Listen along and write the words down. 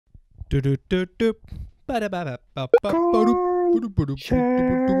Do-do-do-do. Ba-da-ba-ba-ba-ba-ba-do.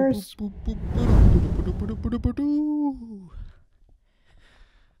 Shares.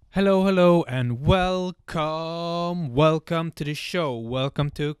 Hello, and welcome to the show.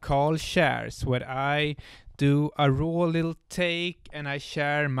 Welcome to Call Shares, where I do a raw little take and I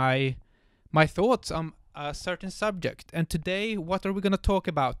share my thoughts on a certain subject. And today, what are we gonna talk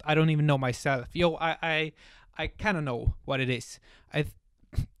about? I don't even know myself. I kind of know what it is.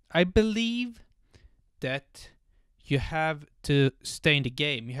 I believe that you have to stay in the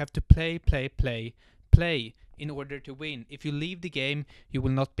game. You have to play in order to win. If you leave the game, you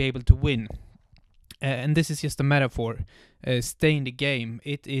will not be able to win. And this is just a metaphor. Stay in the game.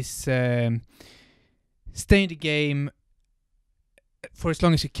 It is stay in the game for as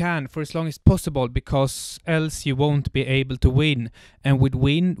long as you can, for as long as possible, because else you won't be able to win. And with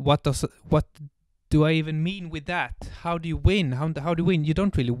win, what do I even mean with that? How do you win? How do you win? You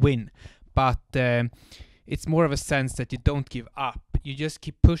don't really win, but it's more of a sense that you don't give up. You just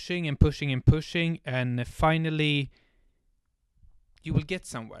keep pushing and pushing and pushing, and finally you will get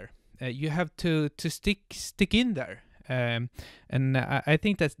somewhere. You have to stick in there, and I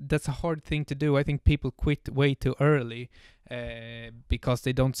think that's a hard thing to do. I think people quit way too early because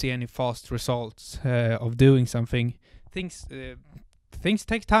they don't see any fast results of doing something. Things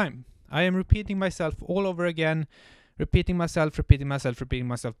take time. I am repeating myself all over again. Repeating myself, but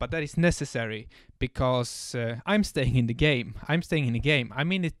that is necessary because I'm staying in the game. I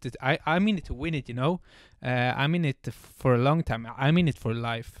mean it. I mean it to win it. I mean it for a long time. I mean it for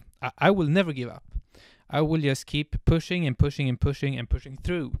life. I will never give up. I will just keep pushing and pushing and pushing and pushing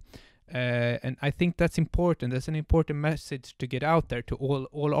through. And I think that's important. That's an important message to get out there to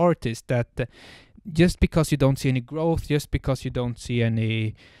all artists. That just because you don't see any growth, just because you don't see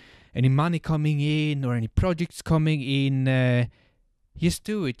any money coming in or any projects coming in, just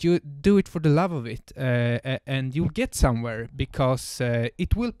do it. You do it for the love of it, and you'll get somewhere because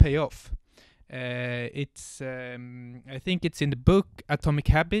it will pay off. It's I think it's in the book Atomic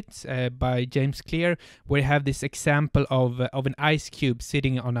Habits by James Clear, where you have this example of an ice cube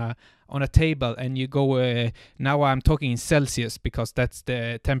sitting on a table, and you go. Now I'm talking in Celsius because that's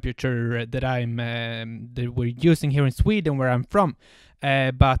the temperature that that we're using here in Sweden, where I'm from.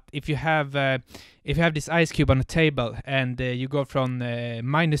 But if you have this ice cube on a table and you go from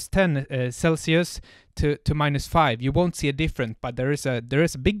minus 10 Celsius to minus 5, you won't see a difference, but there is a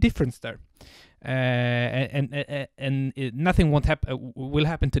big difference there. And nothing will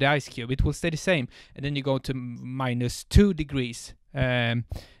happen to the ice cube. It will stay the same. And then you go to minus 2 degrees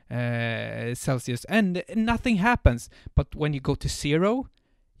Celsius, and nothing happens. But when you go to 0,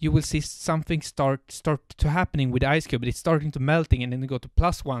 you will see something start to happening with the ice cube. It's starting to melting, and then you go to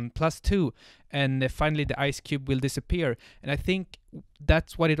 +1, +2, and finally the ice cube will disappear. And I think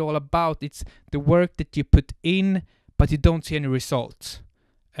that's what it's all about. It's the work that you put in, but you don't see any results.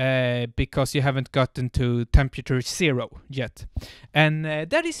 Because you haven't gotten to temperature 0 yet. And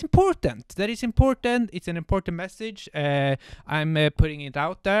that is important. It's an important message. I'm putting it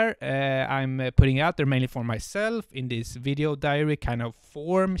out there. I'm putting it out there mainly for myself in this video diary kind of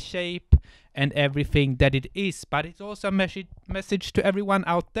form, shape, and everything that it is. But it's also a message to everyone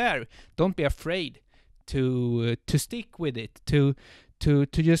out there. Don't be afraid to stick with it, to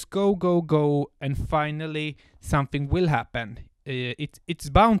just go, and finally something will happen. It's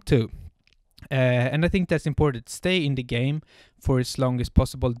bound to, and I think that's important. Stay in the game for as long as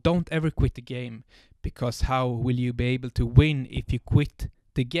possible. Don't ever quit the game, because how will you be able to win if you quit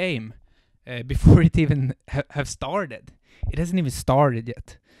the game before it even have started? It hasn't even started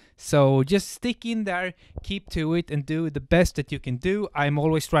yet. So just stick in there, keep to it, and do the best that you can do. I'm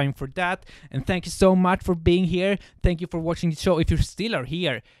always trying for that. And thank you so much for being here. Thank you for watching the show. If you still are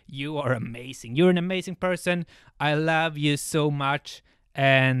here, you are amazing. You're an amazing person. I love you so much.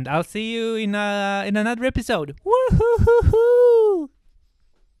 And I'll see you in another episode. Woo-hoo-hoo-hoo!